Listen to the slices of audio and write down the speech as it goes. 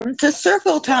To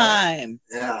circle time.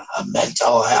 Yeah, a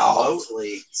mental health.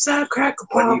 It's not a crackle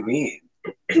What do pop. you mean?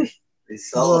 They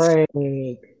sell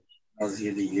Great. allows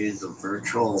you to use a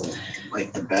virtual,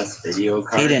 like the best video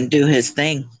card. He didn't do his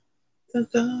thing.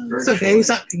 It's okay. He's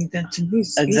not paying attention.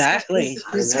 Exactly.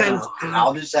 He's kind of.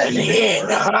 How does that even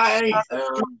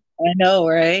work? I know,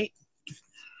 right?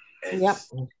 Yep.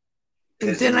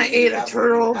 And then I ate a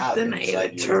turtle. Then I ate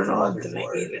a turtle. Then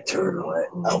I ate a turtle.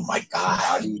 Oh my God.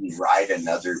 How do you write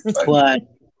another? What?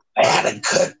 I had a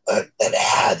cookbook that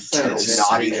had turtle It's not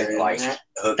soup. even like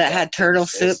hooked That had up to turtle the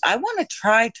soup. I want to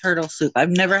try turtle soup. I've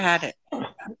never had it.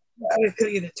 I could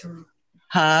eat a turtle.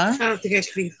 Huh? I don't think I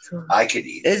could eat a turtle. I could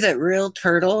eat it. Is it real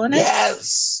turtle in it?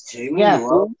 Yes. Jamie Yeah.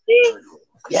 loves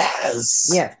Yes.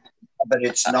 Yes. But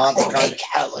it's not They the kind. make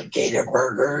alligator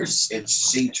burgers. It's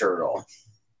sea turtle.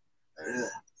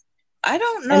 I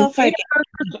don't know if I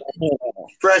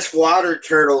freshwater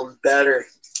turtle is better.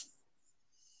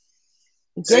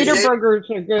 Gator burgers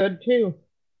are good too.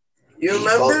 You People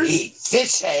remember? eat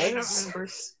fish I don't eggs, remember.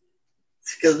 It's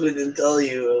because we didn't tell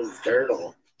you it was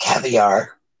turtle.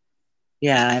 caviar.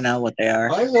 Yeah, I know what they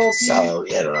are. I will. So,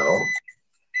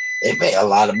 they pay a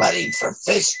lot of money for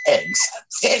fish eggs.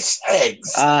 Fish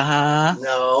eggs. Uh-huh.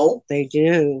 No, They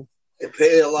do. they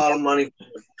pay a lot of money for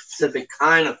a specific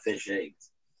kind of fish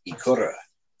eggs. Ikura.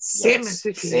 Salmon Yes.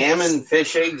 sushi. Salmon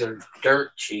fish eggs are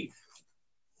dirt cheap.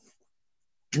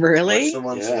 What's Really? the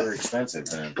ones Yeah. that are expensive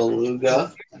then?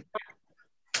 Beluga.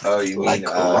 Oh, you mean Like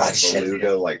Russian.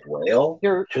 beluga, like whale?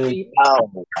 Dirt cheap.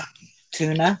 Oh,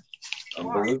 Tuna?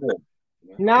 Beluga.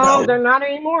 No, No. they're not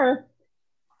anymore.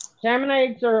 Salmon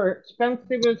eggs are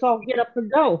expensive as all get up and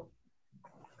go.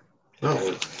 No,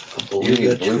 You beluga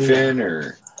mean tuna. bluefin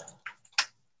or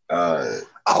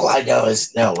all I know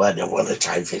is no, I don't want to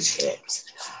try fish eggs.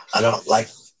 I don't like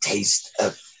the taste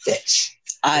of fish.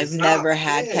 I've It's never not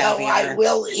had good. No, I caviar.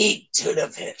 will eat tuna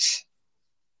fish.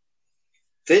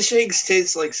 Fish eggs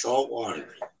taste like salt water.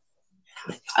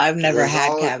 I've never That's had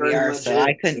all it pretty caviar, much so is.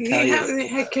 I couldn't You tell you. haven't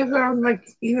had caviar on, like,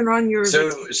 even on your so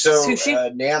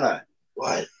sushi? Nana,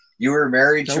 What? you were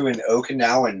married Nope. to an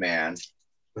Okinawan man,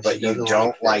 but She you doesn't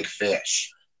don't like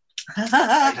fish. fish.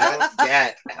 I don't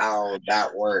get how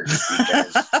that works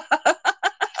because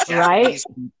Right? Japanese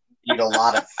people eat a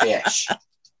lot of fish.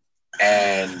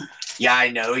 And yeah, I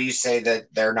know you say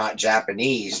that they're not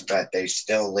Japanese, but they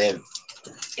still live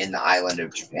in the island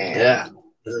of Japan. Yeah.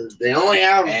 They only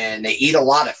have. And they eat a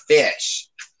lot of fish.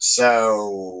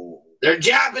 So They're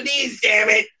Japanese, damn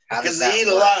it. how Because does that they eat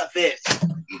a work? lot of fish.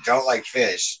 You don't like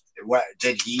fish. What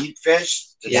did he eat fish?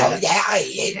 Did Yeah, he- yeah,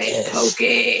 he ate Hey, fish.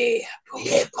 pokey. He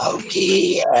ate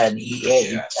pokey and he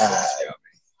ate Yeah, so it's yummy.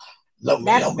 lomi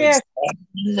That's lomi fish.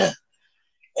 salmon.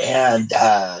 And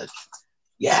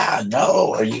yeah,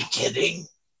 no, are you kidding?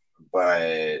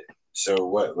 But so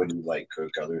what? Would you like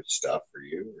cook other stuff for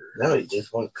you? Or? No, you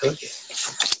just want to cook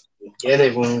it. We get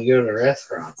it when we go to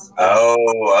restaurants.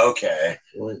 Oh, okay.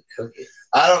 You want to cook it.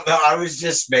 I don't know. I was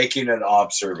just making an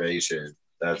observation.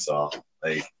 That's all.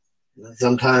 Like,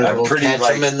 Sometimes I'm we'll pretty, catch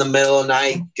like- them in the middle of the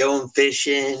night going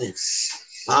fishing. And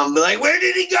Mom be like, "Where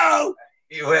did he go?"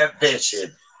 you went fishing.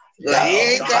 Like, he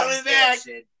ain't Gone coming back.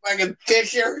 fishing. Fucking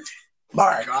fisher.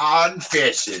 Mark, Gone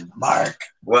fishing. Mark,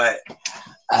 What?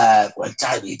 one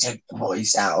time you took the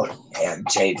boys out and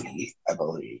Jamie, I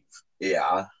believe,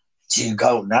 Yeah. to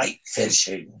go night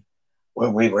fishing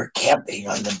when we were camping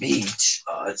on the beach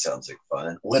Oh, that sounds like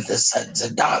fun. with the sons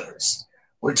and daughters.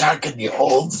 We're talking the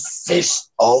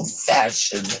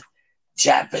old-fashioned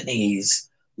Japanese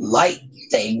light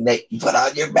thing that you put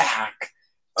on your back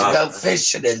to go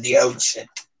fishing in the ocean.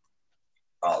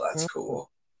 Oh, that's cool.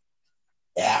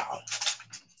 Yeah.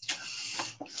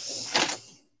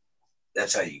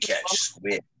 That's how you catch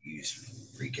squid. You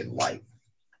use freaking light.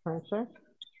 Okay.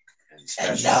 And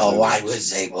special no, I foods.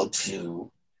 was able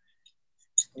to.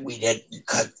 We didn't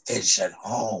cook fish at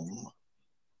home.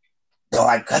 No,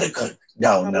 I could have cooked.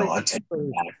 No, I'll take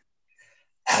it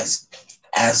back.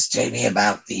 Ask Jamie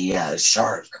about the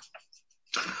shark.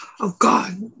 Oh,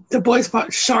 God. The boys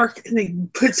bought shark, and they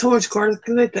put so much garlic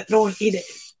in it that no one eat it.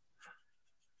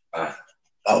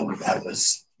 Oh, that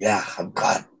was, yeah, I'm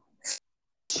glad.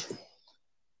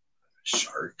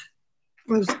 Shark.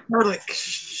 It was garlic.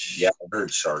 Yeah, I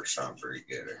heard sharks sound pretty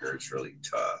good. I heard it's really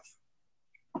tough.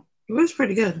 It was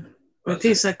pretty good. But it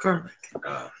tastes like garlic.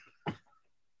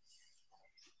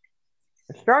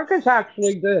 Shark is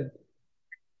actually good.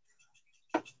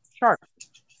 Shark.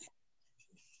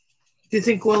 Do you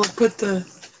think Willa put the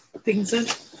things in?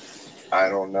 I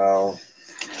don't know.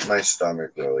 My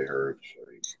stomach really hurts.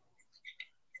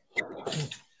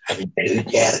 Haven't food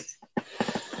yet.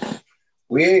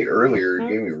 We ate earlier. It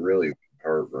gave me really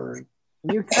heartburn.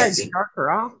 You tried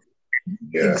darker off?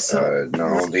 Yeah, So-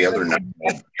 no, the other night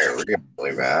was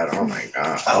really bad. Oh my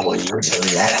god. Oh, well, you're doing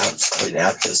that out straight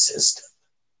out the system.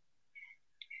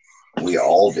 We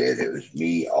all did. It was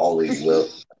me, Ollie,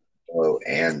 Willow,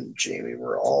 and Jamie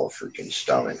were all freaking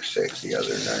stomach sick the other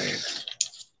night.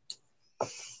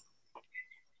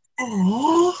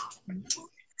 Aww.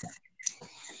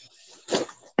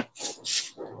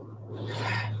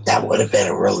 That would have been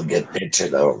a really good picture,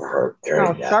 though, of her.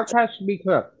 No, shark has to be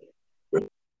cooked.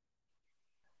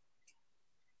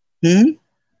 Hmm?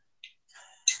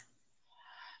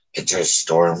 Picture of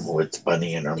Storm with the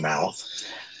bunny in her mouth.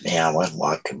 Now I'm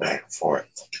walking back and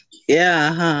forth.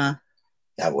 Yeah, huh?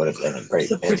 That would have been a great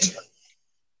picture.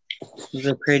 Those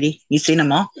are pretty. You seen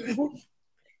them all? You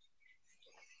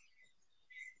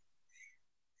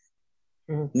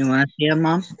want to see them,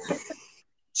 Mom?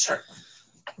 Sure.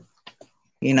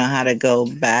 You know how to go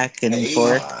back and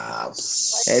forth?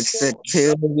 It's the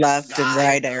two left and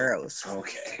right arrows.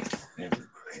 Okay.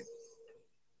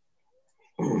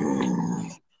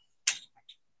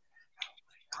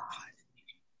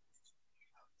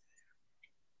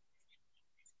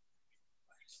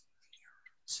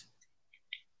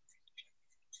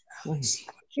 Let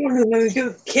me give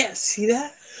a kiss. See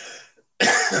that?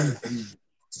 Yeah,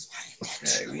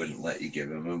 he wouldn't let you give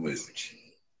him a mooch.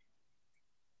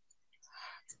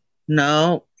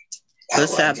 No.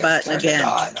 Push that button again.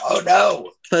 Oh,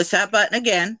 no. Push that button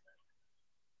again.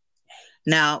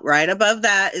 Now, right above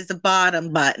that is the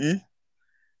bottom button.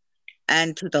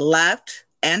 And to the left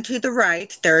and to the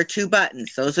right, there are two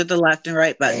buttons. Those are the left and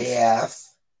right buttons. AF.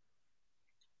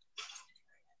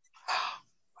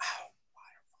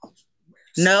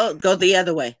 No, go the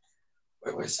other way.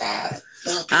 Where was that?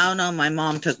 I don't know. My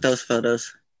mom took those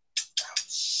photos. Oh,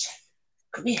 shit.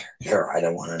 Come here. Here, I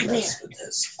don't want to mess with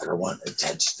this. I don't want to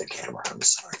touch the camera. I'm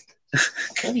sorry.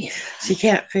 Come here. She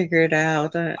can't figure it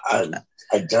out. I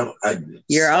don't.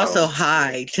 You're stoned. also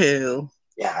high, too.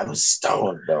 Yeah, I was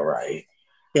stoned, though, right?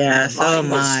 Yeah, so Mine am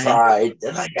was I. fried,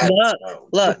 then I got Look, stoned.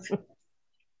 look.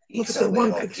 Look at the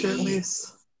one picture at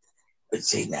least. I've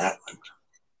seen that one.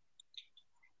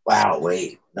 Wow,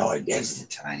 wait. No, I didn't.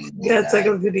 Tiny. Yeah, it's like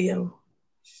a video.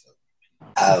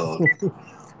 Oh.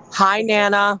 Hi,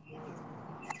 Nana.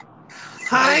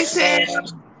 Hi, Sam.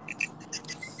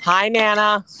 Hi,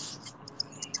 Nana.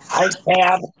 Hi,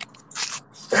 Sam.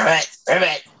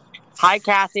 Ribbit. Hi,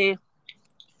 Kathy.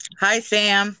 Hi,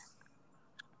 Sam.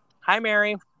 Hi,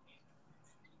 Mary.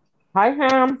 Hi,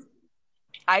 Ham.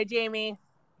 Hi, Jamie.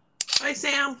 Hi,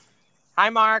 Sam. Hi,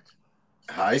 Mark.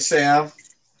 Hi, Sam.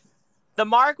 The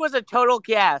Mark was a total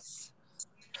guess.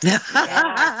 Yeah,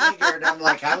 I figured. I'm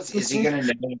like, is he going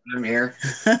to know I'm here?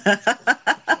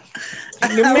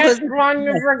 You missed one.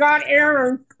 You forgot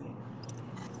Aaron.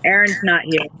 Aaron's not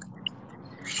here.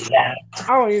 Yeah.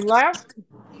 Oh, he left?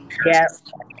 Yeah.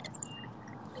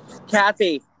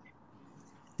 Kathy,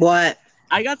 What?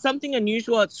 I got something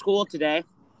unusual at school today.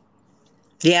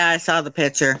 Yeah, I saw the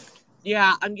picture.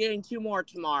 Yeah, I'm getting 2 more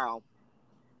tomorrow.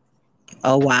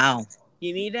 Oh, wow.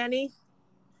 You need any?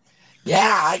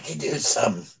 Yeah, I could do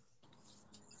some.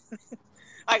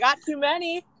 I got too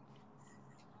many.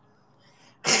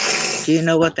 Do you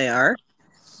know what they are?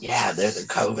 Yeah, they're the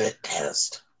COVID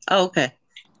test. Oh, okay.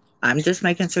 I'm just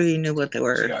making sure you knew what they You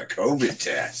were. got COVID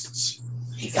tests.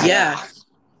 You got Yeah.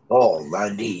 Oh,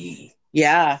 97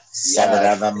 Yeah.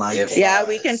 of them, I think. Yeah,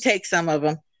 we can take some of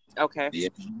them. Okay. Yeah,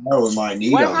 no, we might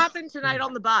need What them. happened tonight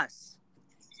on the bus?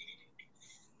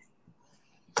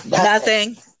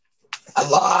 Nothing. A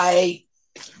lie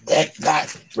that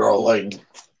got rolling.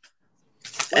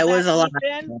 It was a lie.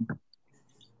 Ethan?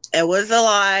 It was a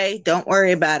lie. Don't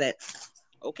worry about it.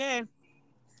 Okay.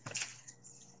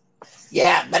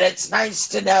 Yeah, but it's nice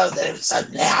to know that if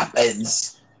something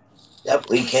happens, that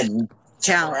we can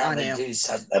Count turn around on and you. do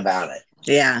something about it.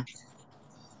 Yeah.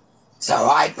 So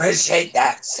I appreciate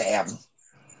that, Sam.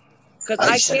 Because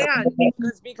I I should've- can.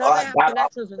 Because I have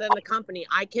connections within the company,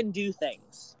 I can do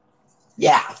things.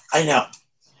 Yeah, I know.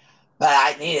 But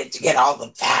I needed to get all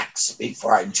the facts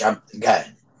before I jumped the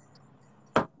gun.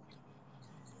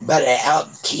 But it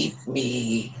helped keep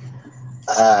me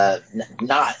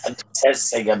not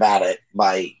obsessing about it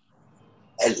by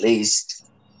at least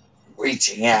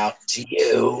reaching out to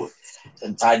you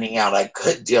and finding out I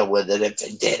could deal with it if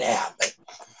it did happen.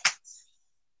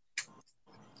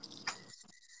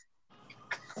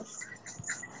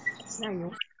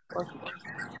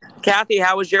 Kathy,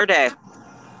 how was your day?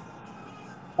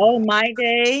 Oh, my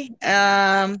day.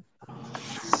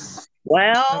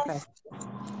 Well, Okay.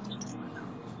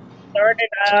 started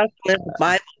off with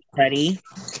Bible study.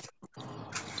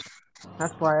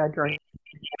 That's why I drank.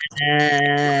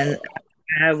 and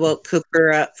I woke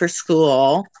Cooper up for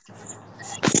school.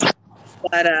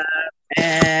 Got up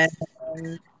and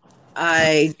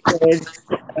I did.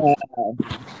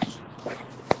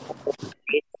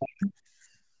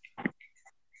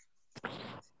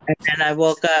 And then I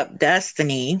woke up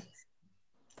Destiny,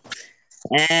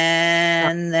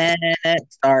 and then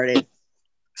it started.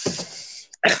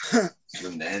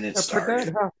 And then it That's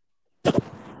pretty started. good, huh?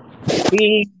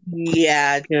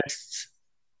 Yeah, just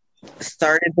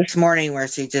started this morning where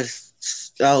she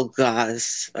just, oh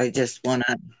gosh, I just want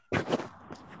to.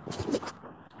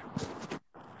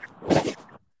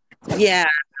 Yeah,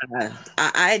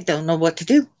 I don't know what to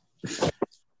do.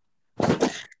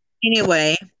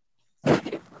 Anyway,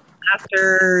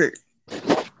 after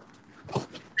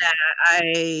that,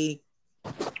 I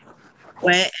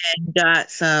went and got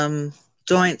some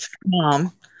joints for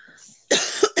Mom.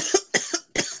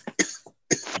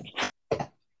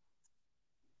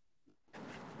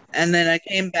 And then I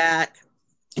came back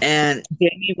and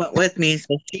Jamie went with me,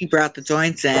 so she brought the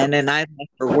joints in and I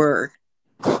left for work.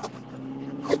 And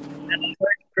I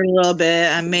worked for a little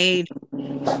bit. I made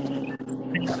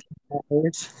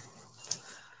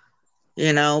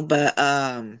but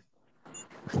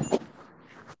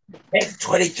Spent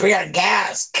 23 on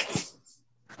gas.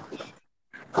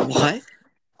 what?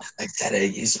 I said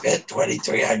you spent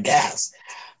 23 on gas.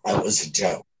 That was a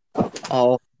joke.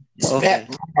 Oh, You spent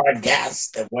more on gas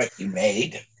than what you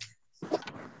made.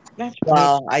 That's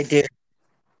well, I did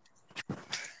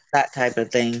that type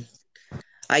of thing.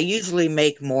 I usually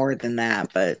make more than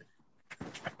that, but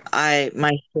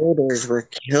my shoulders were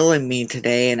killing me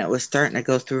today and it was starting to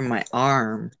go through my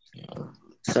arm.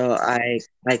 So I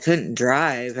couldn't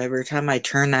drive. Every time I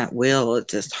turned that wheel, it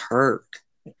just hurt.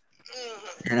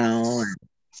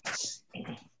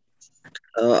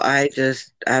 So I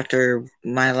just, after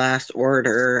my last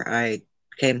order, I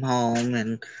came home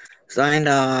and signed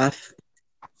off.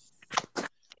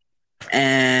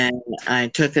 And I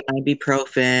took an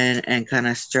ibuprofen and kind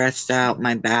of stretched out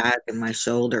my back and my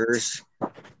shoulders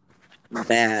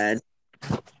bad.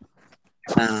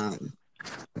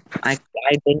 I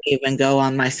didn't even go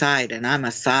on my side, and I'm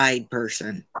a side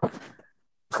person.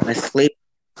 I sleep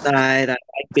side. I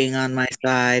like being on my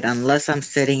side unless I'm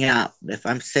sitting up. If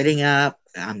I'm sitting up,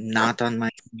 I'm not on my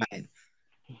side.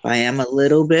 If I am a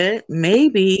little bit,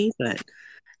 maybe, but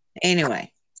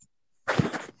anyway.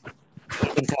 You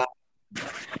can talk.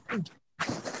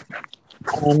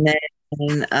 And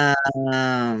then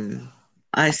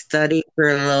I studied for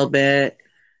a little bit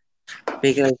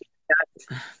because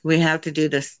we have to do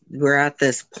this. We're at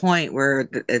this point where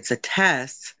it's a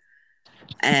test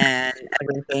and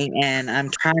everything, and I'm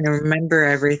trying to remember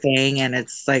everything, and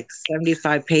it's like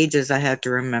 75 pages I have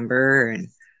to remember, and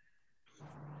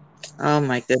oh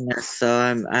my goodness.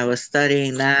 So I was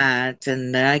studying that,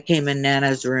 and then I came in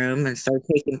Nana's room and started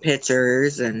taking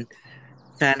pictures and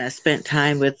kind of spent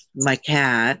time with my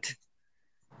cat.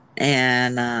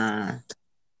 And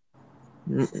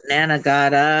Nana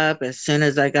got up as soon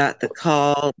as I got the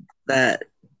call that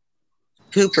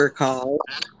Cooper called.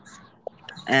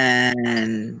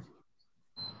 And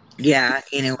yeah,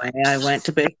 anyway, I went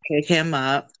to pick him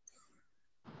up.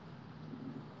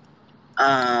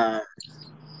 And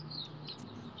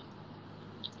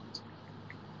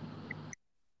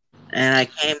I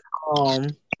came home.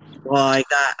 Well, I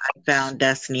found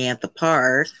Destiny at the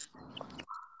park.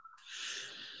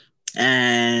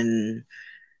 And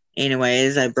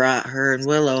anyways, I brought her and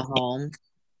Willow home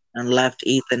and left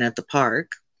Ethan at the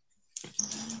park.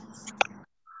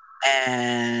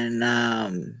 And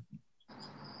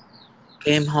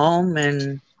came home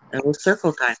and it was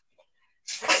circle time.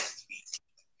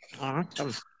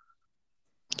 awesome.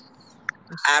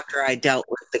 After I dealt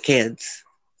with the kids.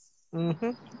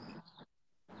 Mm-hmm.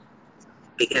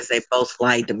 Because they both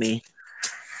lied to me.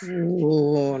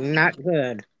 Ooh, not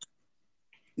good.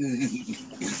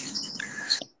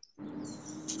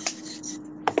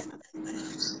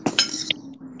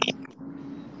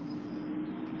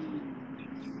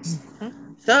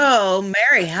 So,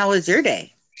 Mary, how was your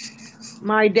day?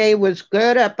 My day was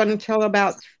good up until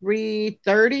about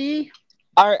 3:30.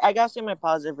 All right, I gotta say my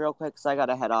positive real quick because I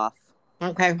gotta head off.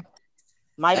 Okay.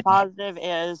 My positive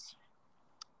is,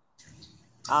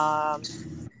 I'm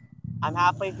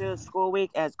halfway through the school week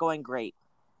and it's going great.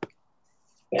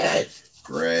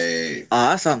 Great.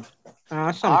 Awesome.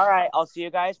 Awesome. All right, I'll see you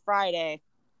guys Friday.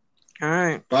 All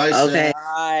right. Bye, Okay.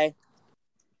 Bye.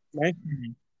 Bye.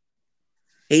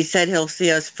 He said he'll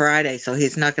see us Friday, so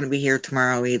he's not going to be here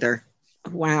tomorrow either.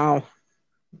 Wow.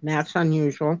 That's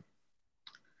unusual.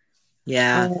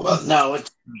 Yeah. Well, no,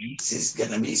 it's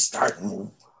going to be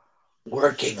starting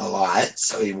working a lot,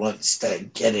 so he wants to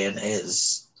get in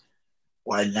his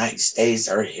one night stays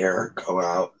are here, go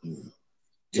out and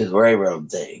do the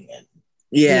railroad thing and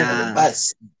the Yeah,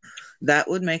 bus. that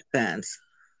would make sense.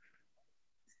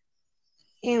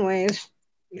 Anyways,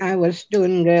 I was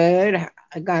doing good.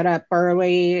 I got up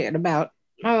early at about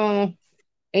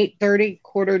 8:30,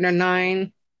 quarter to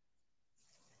 9.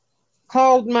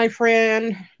 Called my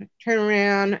friend, turned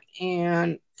around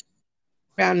and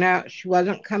found out she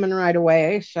wasn't coming right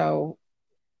away. So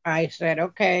I said,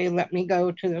 okay, let me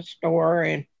go to the store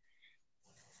and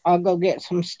I'll go get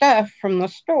some stuff from the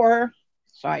store.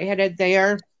 So I headed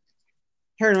there,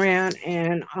 turned around,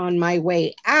 and on my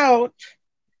way out,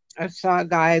 I saw a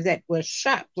guy that was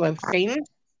shoplifting,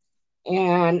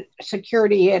 and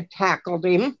security had tackled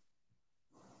him.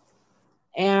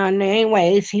 And,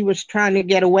 anyways, he was trying to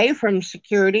get away from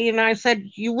security. And I said,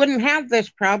 you wouldn't have this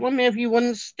problem if you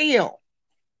wouldn't steal.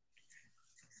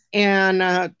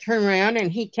 And turned around,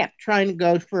 and he kept trying to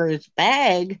go for his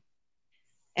bag.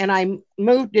 And I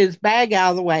moved his bag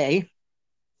out of the way.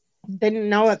 Didn't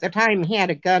know at the time he had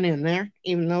a gun in there,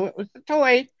 even though it was a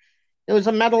toy. It was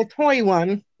a metal toy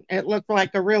one. It looked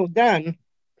like a real gun.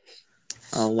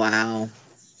 Oh, wow.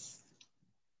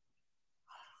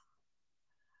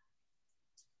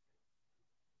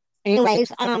 Anyways,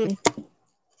 What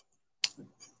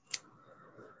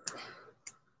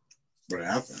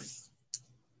happened?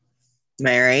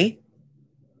 Mary?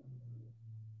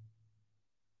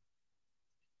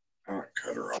 Oh, I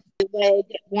cut her off. leg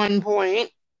at one point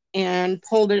and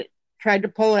tried to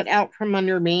pull it out from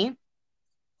under me.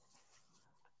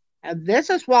 This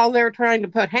is while they're trying to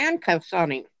put handcuffs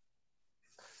on him.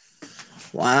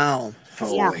 Wow.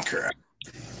 Holy crap.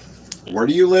 Where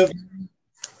do you live?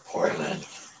 Portland.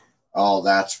 Oh,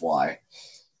 that's why.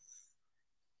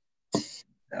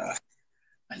 Yeah.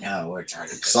 I know we're trying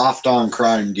to Soft on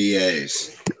crime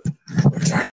DAs. we're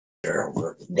trying to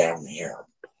work down here.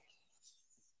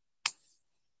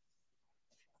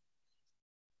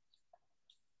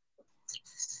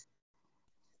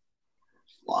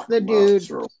 Lock The them up, dude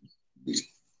so-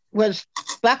 was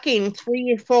bucking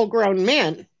 3 full-grown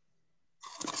men.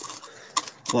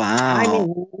 Wow. I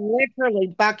mean, literally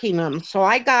bucking them. So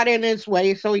I got in his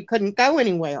way so he couldn't go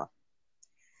anywhere.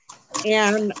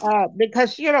 And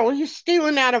because, he's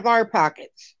stealing out of our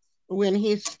pockets when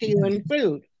he's stealing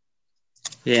food.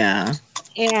 Yeah.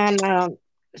 And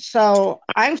so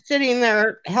I'm sitting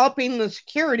there helping the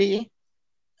security,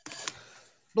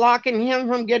 blocking him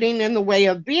from getting in the way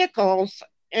of vehicles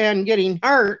and getting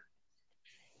hurt.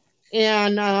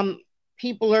 And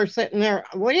people are sitting there,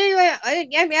 and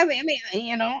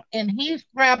he's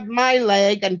grabbed my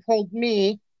leg and pulled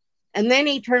me. And then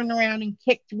he turned around and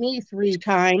kicked me 3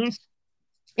 times.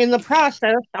 In the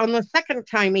process, on the second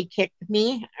time he kicked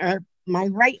me, my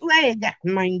right leg,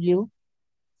 mind you,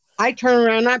 I turned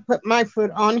around, I put my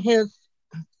foot on his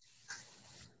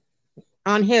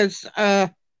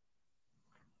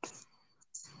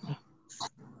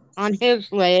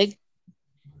leg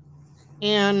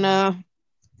and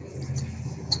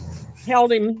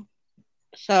held him.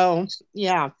 So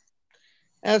yeah,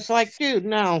 it's like, dude,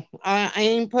 no, I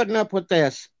ain't putting up with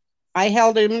this. I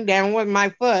held him down with my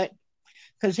foot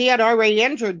because he had already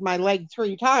injured my leg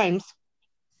 3 times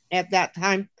at that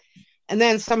time. And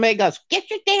then somebody goes,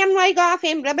 get your damn leg off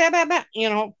him, blah, blah, blah, blah,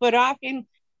 foot off him.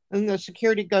 And the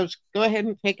security goes, go ahead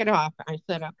and take it off. I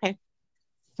said, okay.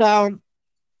 So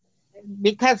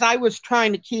because I was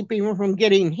trying to keep him from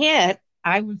getting hit,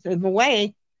 I was in the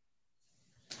way.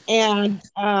 And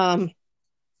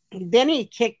then he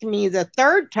kicked me the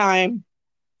 3rd time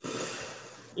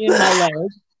in my leg.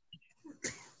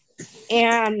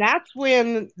 And that's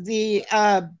when the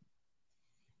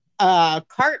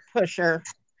cart pusher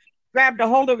grabbed a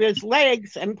hold of his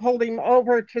legs and pulled him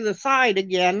over to the side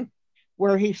again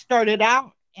where he started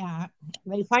out at.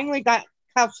 They finally got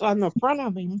cuffs on the front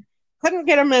of him. Couldn't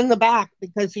get him in the back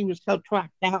because he was so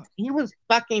tracked out. He was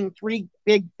bucking 3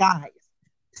 big guys.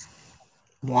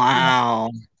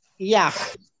 Wow. Yeah.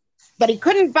 But he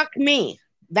couldn't buck me.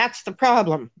 That's the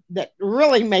problem that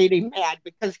really made him mad,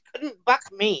 because he couldn't buck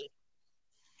me.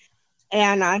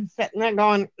 And I'm sitting there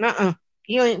going,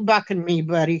 you ain't bucking me,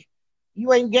 buddy.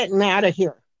 You ain't getting out of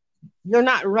here. You're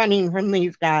not running from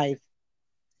these guys.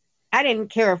 I didn't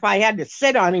care if I had to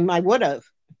sit on him, I would have.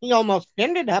 He almost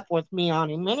ended up with me on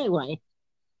him anyway.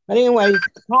 But anyway,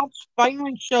 the cops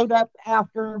finally showed up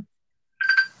after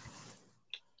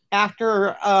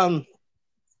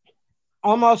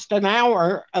almost an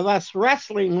hour of us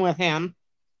wrestling with him.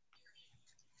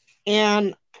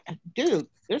 And dude,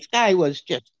 this guy was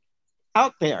just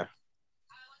out there.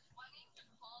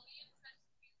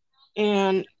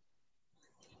 And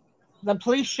the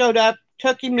police showed up,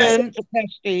 took him into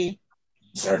custody.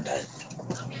 Certain.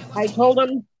 I told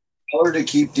him, Tell her to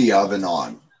keep the oven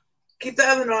on. Keep the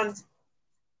oven on.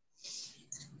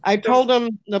 I told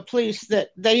him, the police, that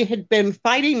they had been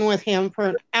fighting with him for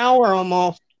an hour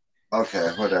almost. Okay,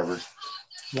 whatever.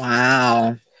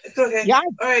 Wow. It's okay. Yeah,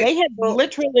 All right. they had Well,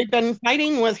 literally been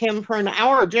fighting with him for an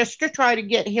hour just to try to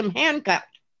get him handcuffed.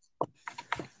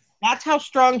 That's how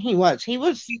strong he was. He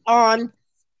was on,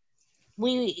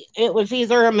 it was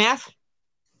either a meth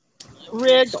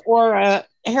rig or a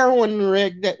heroin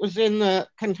rig that was in the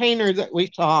container that we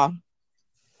saw.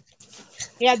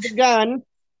 He had the gun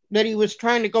that he was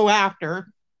trying to go after.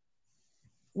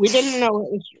 We didn't know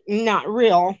it was not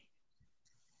real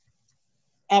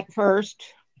at first.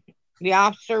 The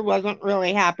officer wasn't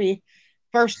really happy.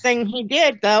 First thing he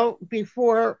did, though,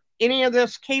 before any of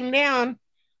this came down,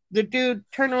 the dude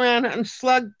turned around and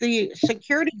slugged the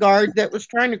security guard that was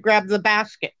trying to grab the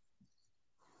basket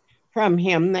from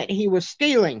him that he was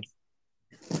stealing.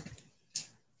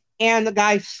 And the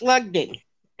guy slugged him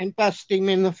and busted him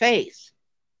in the face.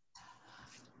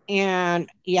 And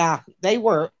yeah, they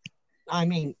were, I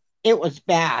mean, it was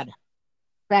bad.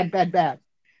 Bad.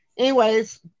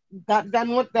 Anyways, got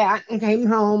done with that and came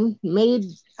home, made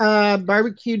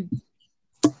barbecued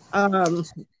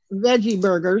veggie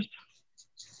burgers,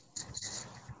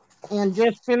 and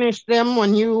just finished them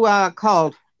when you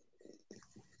called.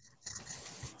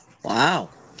 Wow.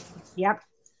 Yep.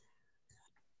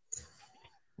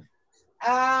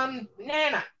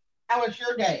 Nana, how was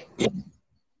your day?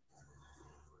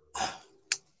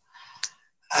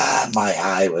 My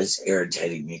eye was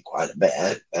irritating me quite a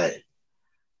bit,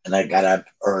 and I got up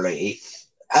early,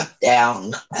 up,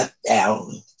 down,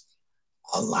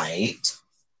 all night.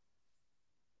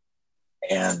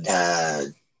 And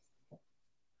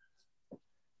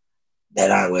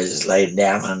then I was laying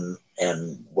down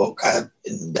and woke up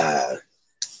and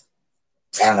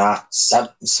found out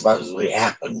something supposedly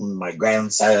happened with my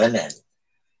grandson, and,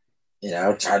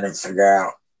 trying to figure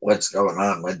out what's going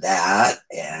on with that.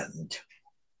 And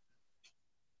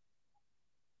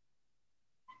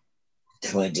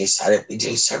then we decided we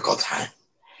do circle time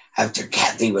after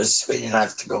Kathy was sweet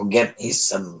enough to go get me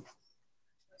some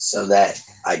so that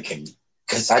I can,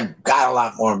 because I've got a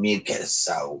lot more mucus,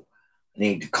 so I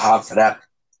need to cough it up.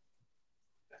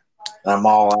 I'm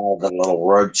all out of the little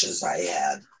roaches I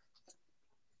had.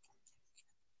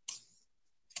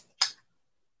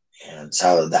 And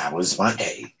so that was my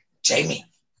day. Jamie.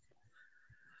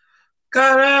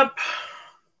 got up.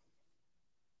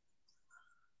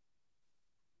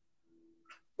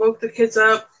 Woke the kids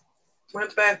up.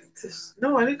 Went back to...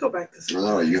 No, I didn't go back to sleep.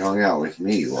 No, you hung out with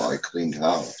me while I cleaned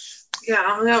house. Yeah,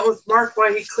 I hung out with Mark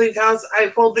while he cleaned house. I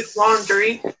folded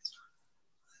laundry.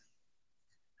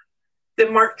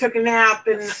 Then Mark took a nap,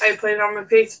 and I played on my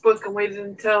Facebook and waited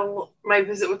until my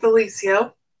visit with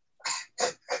Alicia.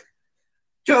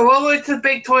 Drove all the way to the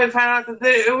big toy and found out that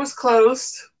it was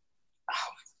closed.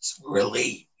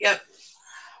 Really? Yep.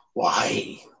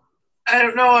 Why? I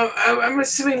don't know. I'm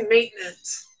assuming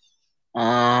maintenance.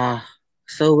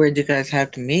 So where'd you guys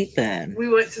have to meet then? We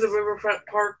went to the Riverfront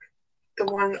Park, the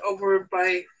one over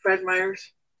by Fred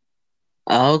Meyer's.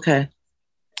 Oh, okay.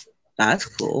 That's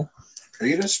cool. Are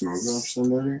you gonna smoke off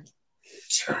somebody?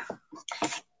 Sure.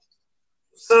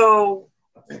 So,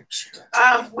 Thanks.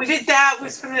 we did that. We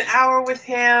spent an hour with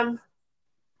him.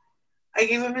 I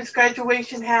gave him his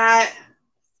graduation hat.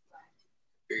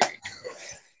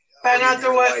 Found out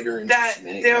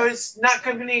there was not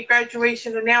going to be any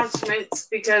graduation announcements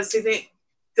because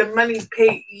the money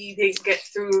payee didn't get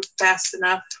through fast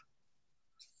enough.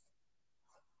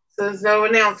 So there's no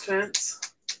announcements,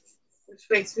 which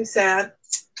makes me sad.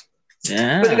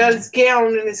 Yeah. But he got his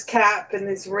gown and his cap and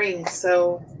his ring,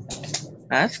 so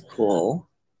that's cool.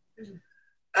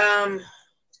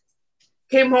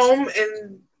 Came home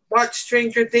and watched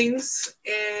Stranger Things,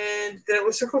 and then it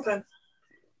was circle time.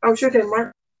 How was your day,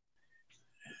 Mark?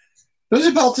 It was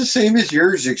about the same as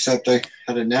yours, except I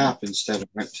had a nap instead of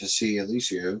went to see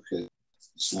Alicia because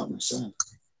it's not my son.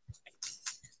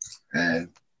 And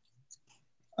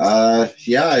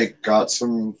yeah, I got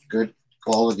some good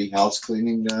quality house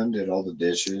cleaning done, did all the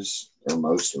dishes, or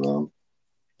most of them.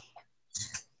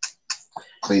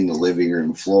 Cleaned the living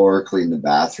room floor, cleaned the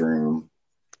bathroom,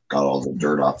 got all the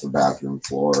dirt off the bathroom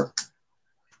floor.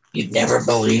 You'd never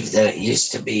believe that it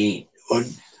used to be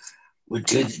would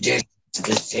do the dishes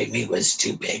because Jamie was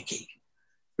too picky.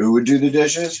 Who would do the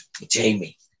dishes?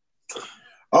 Jamie.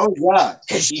 Oh, yeah.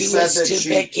 Because she was too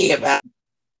picky about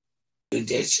do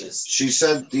dishes. She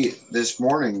said this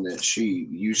morning that she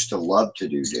used to love to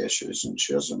do dishes and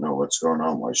she doesn't know what's going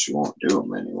on, why she won't do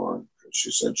them anymore.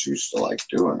 She said she used to like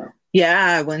doing it.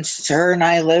 Yeah, when her and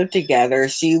I lived together,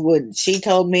 she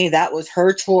told me that was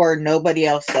her chore. Nobody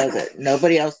else does it.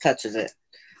 Nobody else touches it.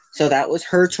 So that was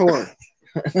her chore.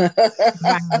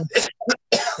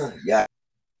 Yeah.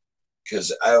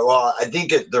 Because I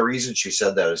think the reason she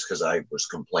said that is because I was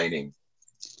complaining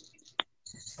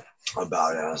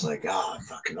about it. I was like, I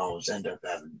fucking always end up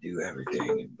having to do everything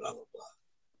and blah blah blah.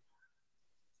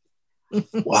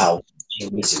 Wow, she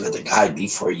was with a guy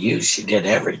before you. She did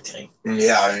everything.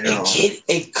 Yeah, I know.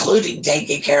 Including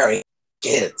taking care of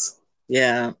kids.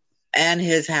 Yeah, and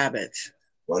his habits.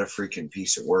 What a freaking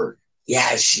piece of work.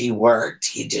 Yeah, she worked.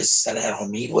 He just sat at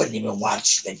home. He wouldn't even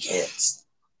watch the kids.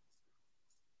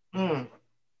 And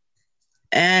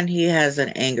he has an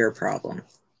anger problem.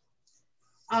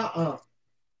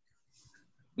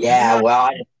 Yeah, well,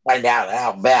 I didn't find out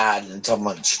how bad until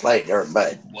much later,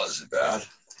 but Was it bad?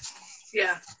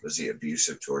 Yeah. Was he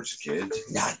abusive towards the kids?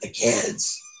 not the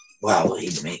kids. Well,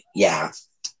 yeah.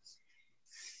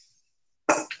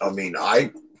 I mean,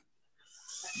 I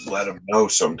let them know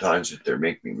sometimes that they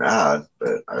make me mad,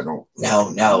 but I don't.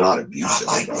 No, not abusive.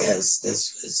 not like about this.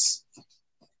 This was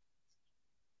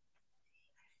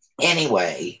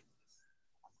anyway.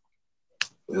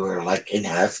 We were lucky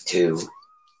enough to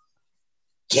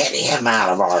get him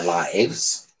out of our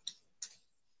lives.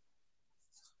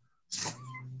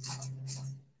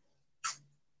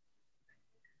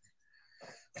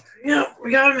 Yeah,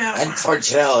 we got him out.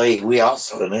 Unfortunately, we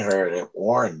also inherited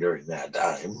Warren during that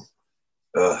time.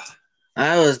 Ugh.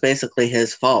 That was basically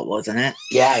his fault, wasn't it?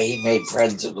 Yeah, he made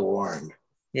friends with Warren.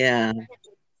 Yeah.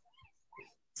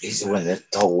 He's the one that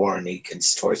told Warren he could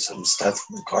store some stuff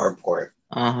in the carport.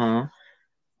 Uh-huh.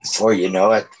 Before you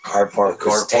know it, the carport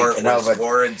was taken over.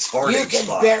 Warren's You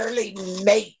can barely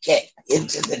make it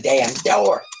into the damn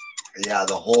door. Yeah,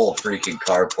 the whole freaking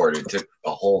carport. It took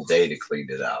a whole day to clean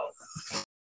it out.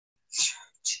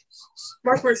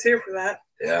 Mark was here for that.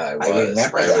 Yeah, I was. I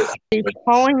remember that. He's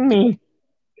calling me.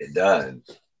 It done.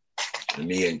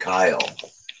 Me and Kyle.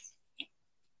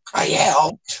 I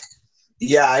helped.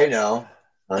 Yeah, I know.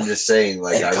 I'm just saying,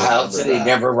 like, And Kyle said he'd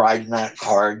never ride in that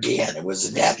car again. It was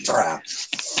a death trap.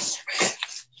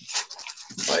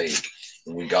 Like,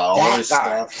 we got all this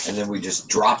stuff, and then we just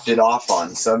dropped it off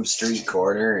on some street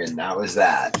corner, and that was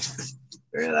that.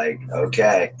 We're like,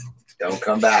 okay, don't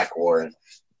come back, Warren.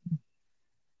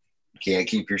 Can't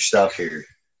keep your stuff here.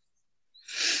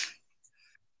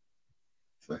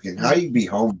 Fucking, how you be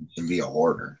homeless and be a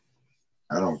hoarder?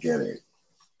 I don't get it.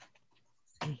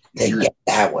 They get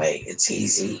that way. It's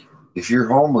easy. If you're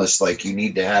homeless, like, you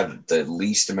need to have the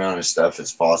least amount of stuff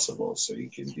as possible so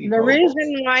you can be The mobile.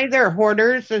 reason why they're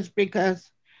hoarders is because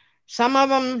some of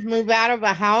them move out of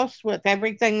a house with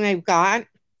everything they've got,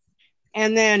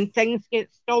 and then things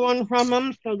get stolen from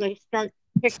them, so they start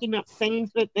picking up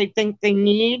things that they think they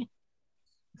need,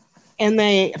 and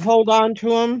they hold on to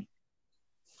them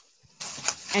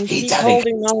and keep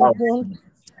holding on to them.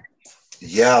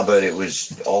 Yeah, but it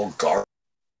was all garbage.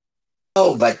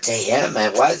 Oh, but to him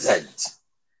it wasn't.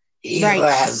 He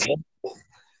has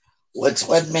what's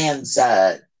one man's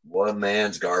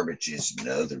garbage is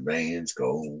another man's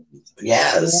gold.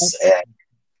 Yes. And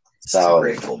so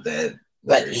Grateful Dead.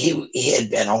 But he had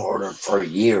been a hoarder for a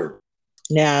year.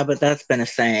 Yeah, but that's been a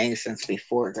saying since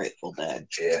before Grateful Dead.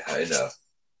 Yeah, I know.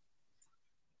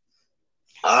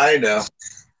 I know.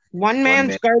 One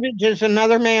man's garbage is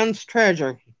another man's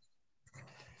treasure.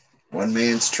 One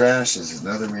man's trash is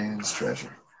another man's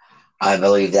treasure. I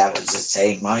believe that was the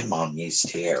saying my mom used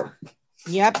to hear.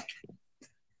 Yep.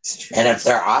 And if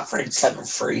they're offering something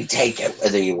free, take it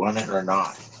whether you want it or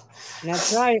not.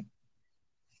 That's right.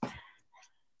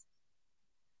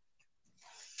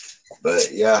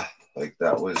 But yeah, like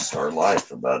that was our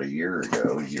life about a year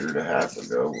and a half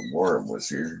ago when Warren was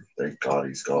here. Thank God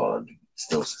he's gone.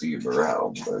 Still see him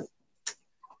around, but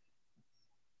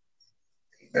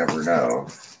you never know.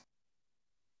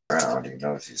 Around, he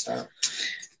knows he's not.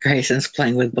 Grayson's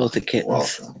playing with both the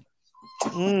kittens.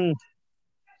 Welcome.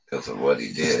 Because of what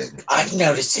he did. I'm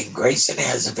noticing Grayson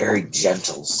has a very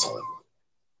gentle soul.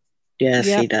 Yes,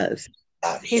 he does.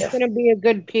 He's going to be a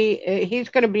good he's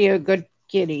going to be a good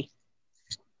kitty.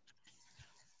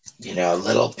 You know,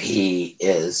 little P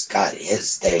is got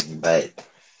his thing, but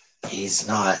he's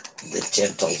not the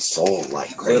gentle soul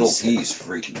like Grayson. Little P's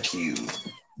freaking cute,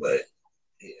 but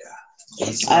yeah.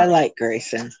 I like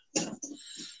Grayson.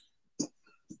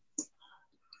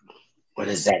 What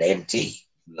is that, empty?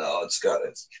 No, it's got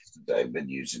it. I've been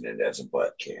using it as a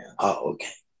butt can. Oh, okay.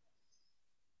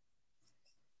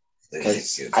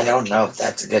 Because I don't know if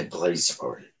that's a good place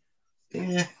for it.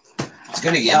 Yeah. It's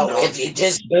gonna get if you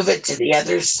just move it to the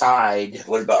other side.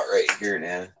 What about right here,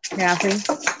 Nan? Kathy?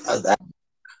 Of that.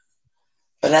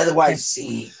 But otherwise,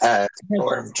 see,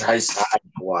 Storm tries to hide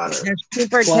the water. Has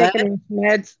Cooper taken his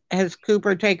meds? Has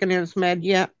Cooper taken his med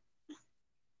yet?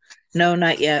 No,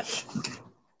 not yet.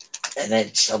 And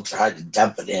then she'll try to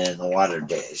dump it in the water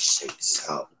dish.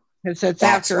 So Because it's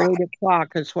after 8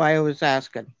 o'clock. That's why I was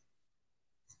asking.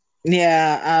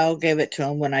 Yeah, I'll give it to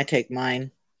him when I take mine.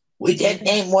 We did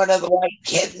name one of the white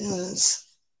kittens.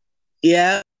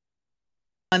 Yeah.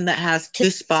 One that has 2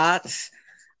 spots.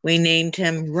 We named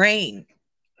him Rain.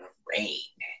 Rain.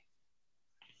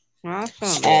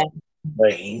 Awesome. And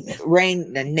Rain.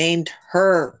 Rain named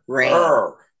her Rain.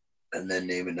 Her. And then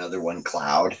name another one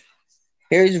Cloud.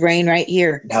 Here's Rain right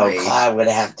here. No, Cloud would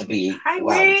have to be. Hi,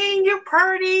 Rain, you're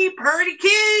pretty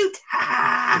cute.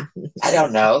 I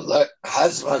don't know. Look,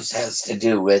 Cosmos has to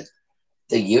do with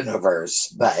the universe,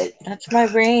 but that's my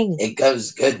Rain. It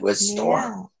goes good with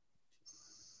Storm.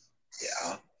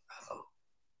 Yeah.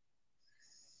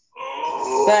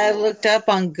 But I looked up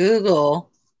on Google.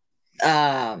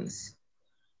 What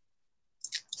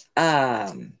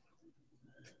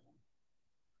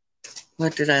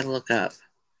did I look up?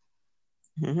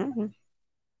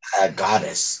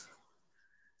 Goddess.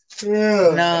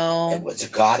 Yeah. No. It was a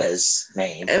goddess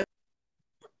name.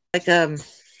 I'm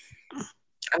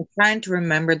trying to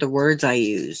remember the words I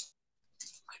used.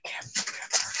 I can't remember.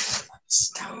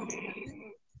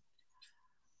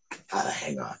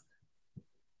 Hang on.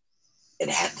 It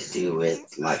had to do with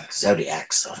like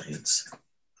zodiac signs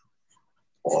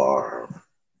or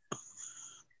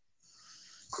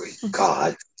Greek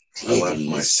gods. I left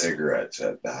my cigarettes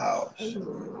at the house.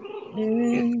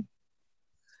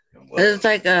 It's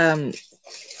like calm.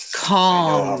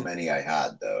 I know how many I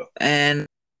had though. And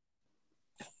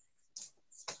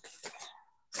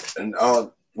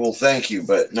well, thank you,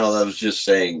 but no, I was just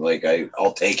saying, like,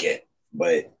 I'll take it,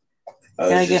 but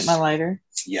can I get my lighter?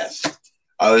 Yes,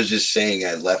 I was just saying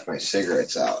I left my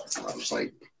cigarettes out. I was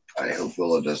like, I hope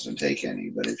Willa doesn't take any,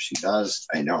 but if she does,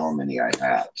 I know how many I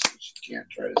had, so she can't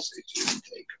try to say she didn't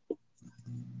take them.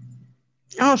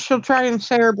 Oh, she'll try and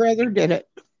say her brother did it.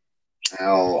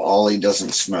 Well, Ollie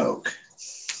doesn't smoke,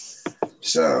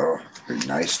 so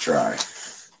nice try.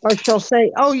 Or she'll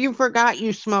say, "Oh, you forgot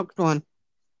you smoked one."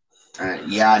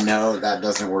 Yeah, no, that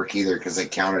doesn't work either because I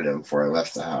counted him before I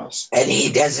left the house. And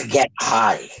he doesn't get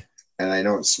high. And I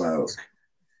don't smoke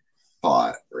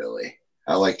pot, really.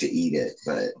 I like to eat it,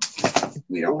 but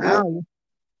we don't have.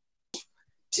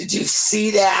 Did you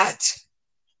see that?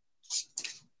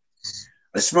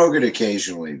 I smoke it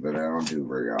occasionally, but I don't do it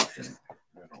very often.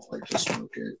 I don't like to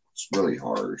smoke it. It's really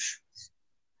harsh.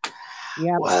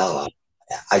 Yeah. Well,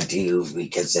 I do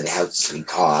because it helps me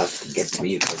cough and get the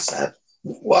mucus up.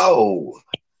 Whoa,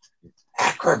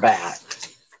 acrobat.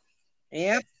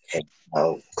 Yep.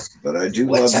 Oh, but I do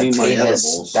love me my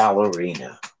edibles.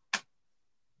 Ballerina.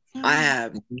 I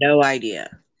have no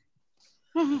idea.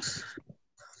 All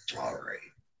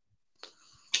right,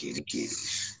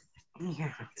 kitties.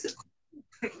 Yeah.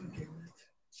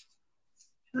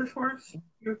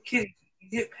 You're kidding. You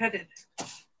get petted.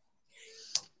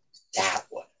 That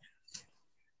one.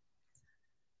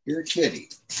 You're a kitty.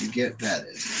 You get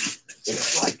petted.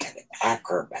 It's like an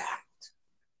acrobat.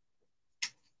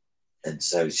 And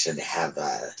so should have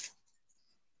a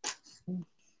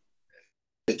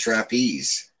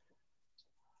trapeze.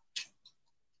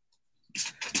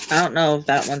 I don't know if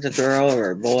that one's a girl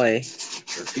or a boy.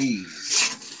 Trapeze.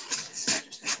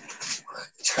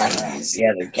 Trying to use the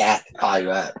other cat to call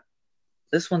you up.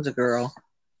 This one's a girl.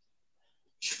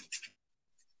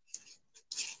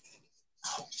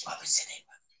 Oh, what was the name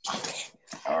of it?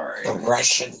 All right. The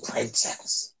Russian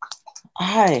princess.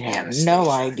 I have no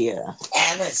idea.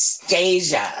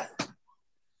 Anastasia.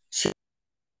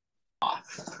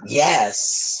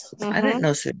 Yes. I didn't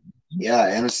know she. Yeah,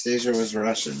 Anastasia was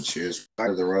Russian. She was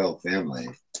part of the royal family.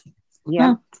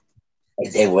 Yeah.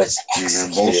 It was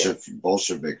in the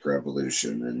Bolshevik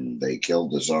Revolution, and they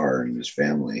killed the Tsar and his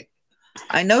family.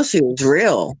 I know she was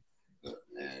real.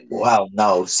 Well,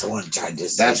 no, someone tried to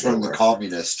say that's when the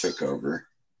communists took over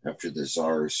after the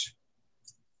Tsars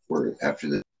were after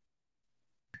the.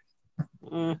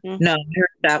 No,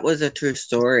 that was a true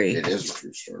story. It is a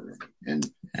true story, and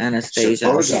Anastasia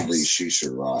supposedly she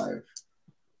survived.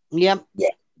 Yep.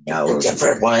 Yeah. No,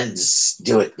 different ones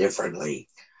do it differently.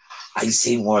 I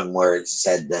seen one where it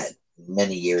said that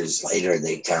many years later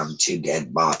they found 2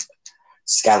 dead mob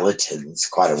skeletons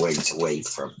quite a ways away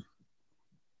from.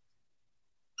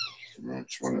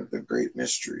 That's one of the great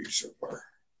mysteries of our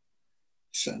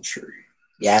century.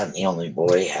 Yeah, and the only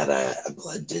boy had a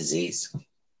blood disease.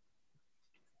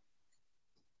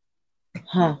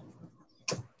 Huh.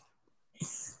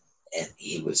 And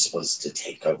he was supposed to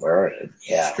take over. And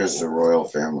yeah, because the royal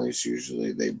families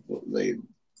usually they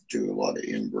do a lot of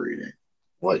inbreeding.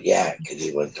 well, yeah, because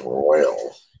he went to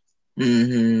royal,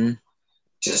 Mm-hmm.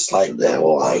 just like So the they have a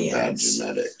lot of bad Hawaiians.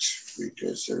 genetics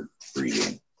because they're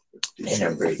breeding.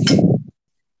 Interbreeding.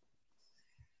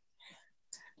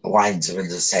 Hawaiians were the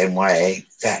same way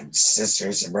that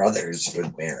sisters and brothers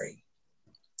would marry.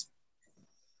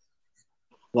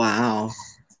 Wow.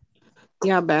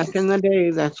 Yeah, back in the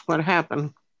day, that's what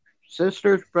happened.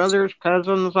 Sisters, brothers,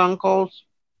 cousins, uncles.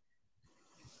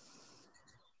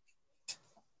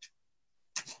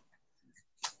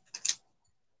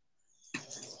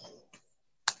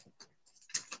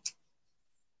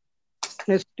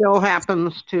 It still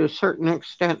happens to a certain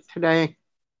extent today.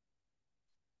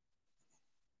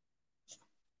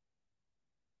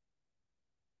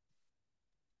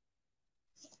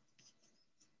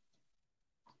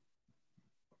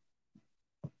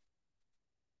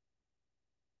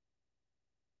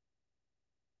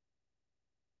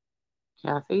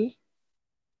 Kathy?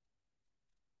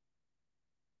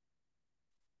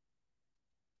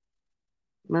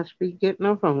 Must be getting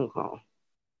a phone call.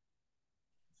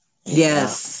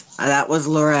 Yes, that was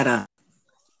Loretta.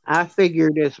 I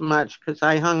figured as much because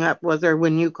I hung up with her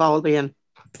when you called in.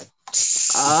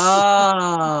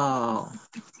 Oh.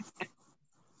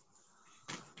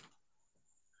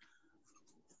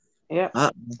 Yep.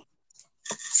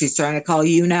 She's trying to call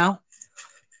you now?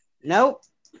 Nope.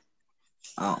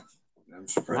 Oh. I'm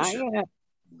surprised. Not yet.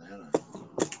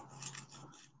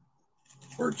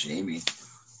 Or Jamie.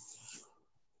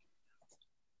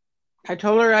 I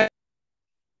told her I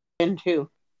in too.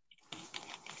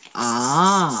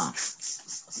 Ah.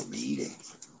 Meeting.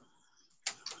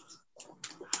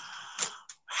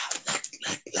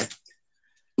 Look.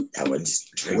 That one's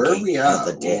drinking. Where are we at?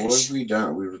 The dish. What have we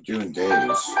done? We were doing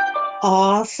days.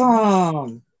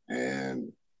 Awesome.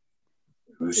 And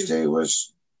whose day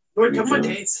was? We're talking about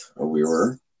days. Oh, we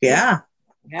were? Yeah.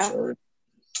 Yeah. Sorry.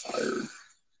 Tired.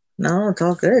 No, it's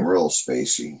all good. Real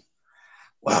spacey.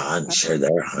 Well, I'm sure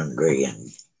they're hungry,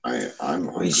 and I'm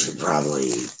hungry. we should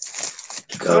probably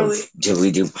go. Did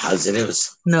we do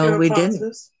positives? No, we didn't.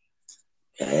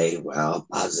 Okay, well,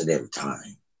 positive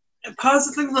time. I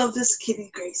positively love this kitty,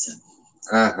 Grayson.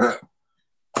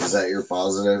 Is that your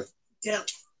positive? Yeah.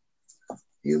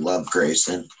 You love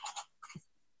Grayson?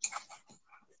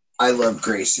 I love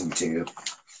Grayson too.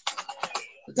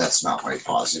 But that's not my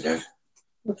positive.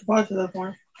 What's your positive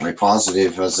one? My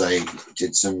positive is I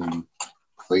did some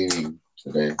cleaning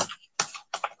today.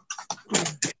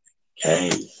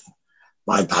 Okay.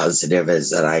 My positive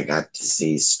is that I got to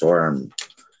see Storm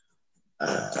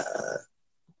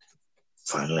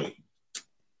finally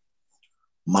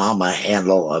mama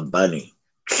handle a bunny.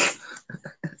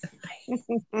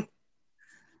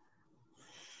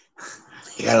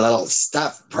 You got a little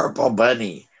stuffed purple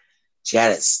bunny. She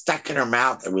had it stuck in her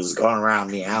mouth and was going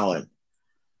around meowing.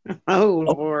 Oh,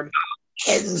 Lord.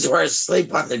 Kittens were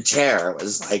asleep on the chair. It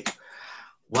was like,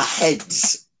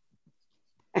 what?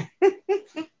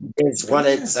 It's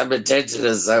wanted some attention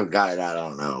of some kind. I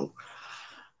don't know.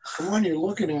 Come on, you're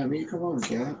looking at me. Come on,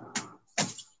 cat.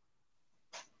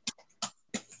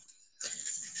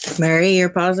 Mary, you're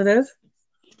positive?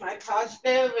 My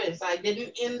positive is I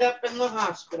didn't end up in the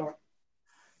hospital.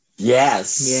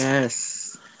 Yes.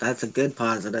 Yes. That's a good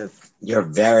positive. You're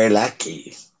very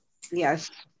lucky. Yes.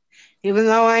 Even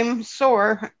though I'm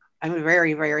sore, I'm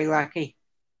very, very lucky.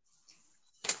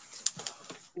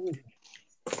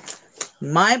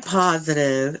 My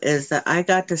positive is that I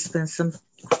got to spend some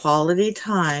quality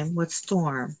time with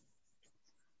Storm.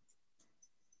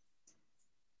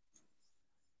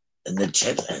 And the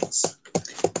chitlins.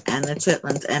 And the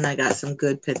chitlins. And I got some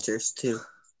good pictures too.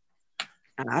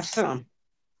 Awesome.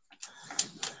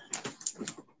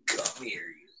 Come here,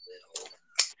 you little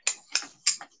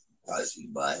fuzzy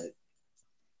butt.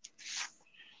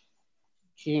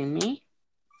 Jimmy?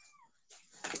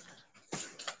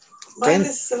 Mine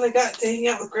is that I got to hang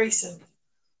out with Grayson.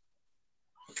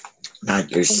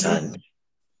 Not your son.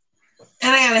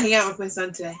 And I got to hang out with my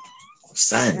son today.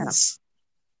 Sons.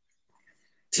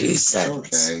 Yeah. 2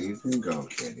 sons. Okay, you can go,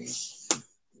 kitty.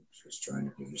 Just trying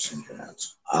to give you some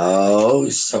cats. Oh,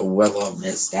 so Willow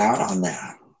missed out on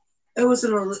that. It was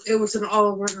an all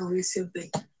over and Elysium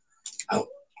thing. Oh,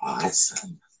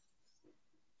 awesome.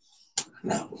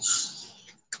 No.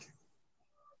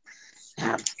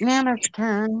 Now it's Nana's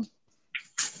turn.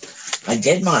 I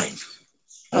did mine.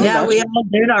 Oh, yeah, we all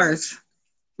did ours.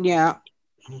 Yeah.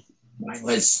 Mine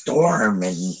was Storm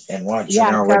and watching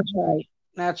Yeah, her that's right.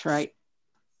 That's right.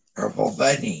 Purple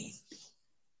Bunny.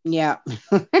 Yeah.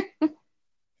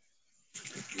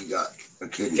 You got a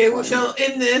kitty. Okay, we shall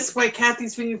end this while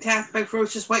Kathy's being attacked by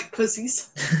ferocious white pussies.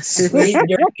 Sweet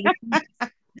dreams.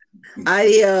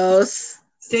 Adios.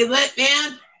 Stay lit,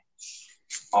 man.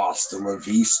 Hasta la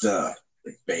vista,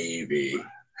 baby.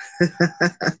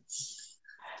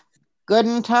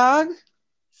 Guten Tag.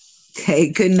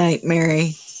 Okay, good night,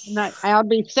 Mary. I'll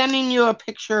be sending you a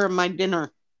picture of my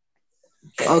dinner.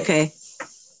 Okay.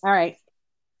 All right.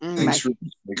 Thanks Bye. for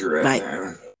the cigarette, Bye.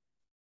 man.